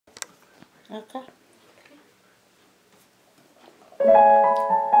Okay.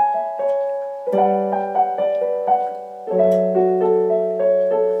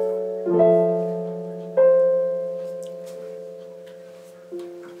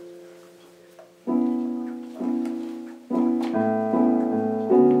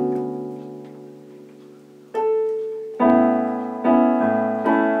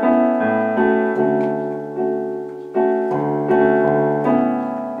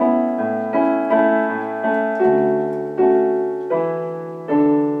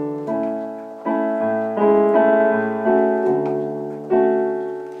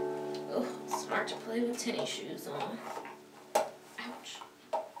 Smart to play with tennis shoes on. Ouch.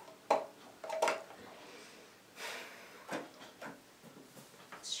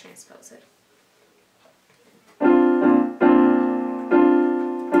 Let's transpose it.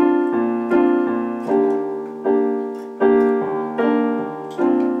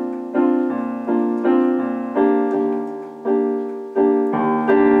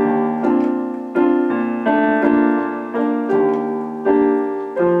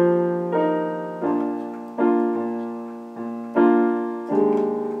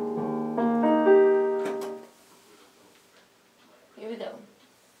 Here we go.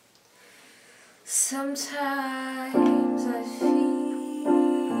 Sometimes I feel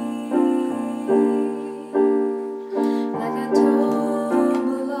like I don't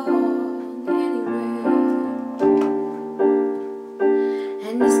belong anywhere,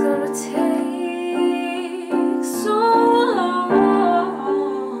 and it's gonna take so long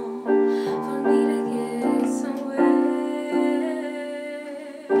for me to get somewhere.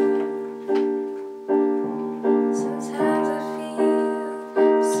 Sometimes I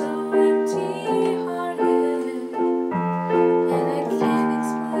feel so empty-hearted, and I can't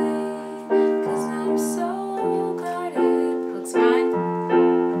explain, 'cause I'm so guarded. Looks fine.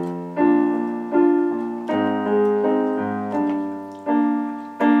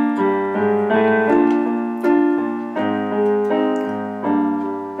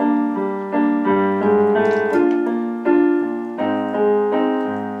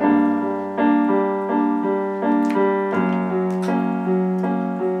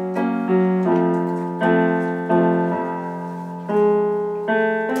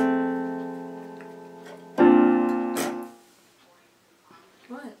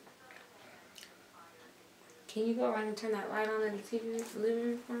 What? Can you go around and turn that light on in the TV living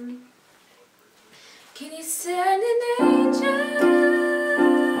room for me? Can you send an angel?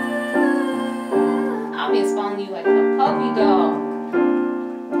 I'll be following you like a puppy dog.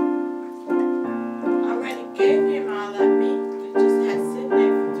 I already gave him all that meat. It just had sitting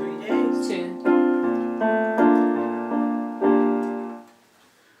there for 3 days. 2.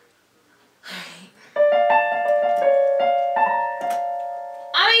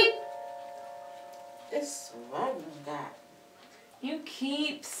 This one got. You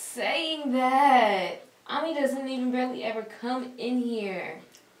keep saying that. Ami doesn't even barely ever come in here.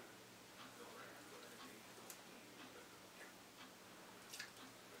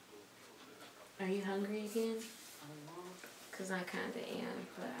 Are you hungry again? Because I kind of am,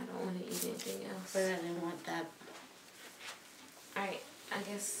 but I don't want to eat anything else. But I didn't want that. Alright, I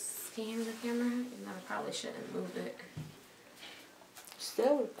guess, can you hear the camera? No, I probably shouldn't have moved it.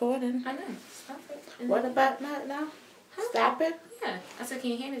 Still recording. I know. Stop it. What about that now? Huh? Stop it? Yeah. I said,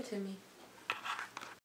 can you hand it to me?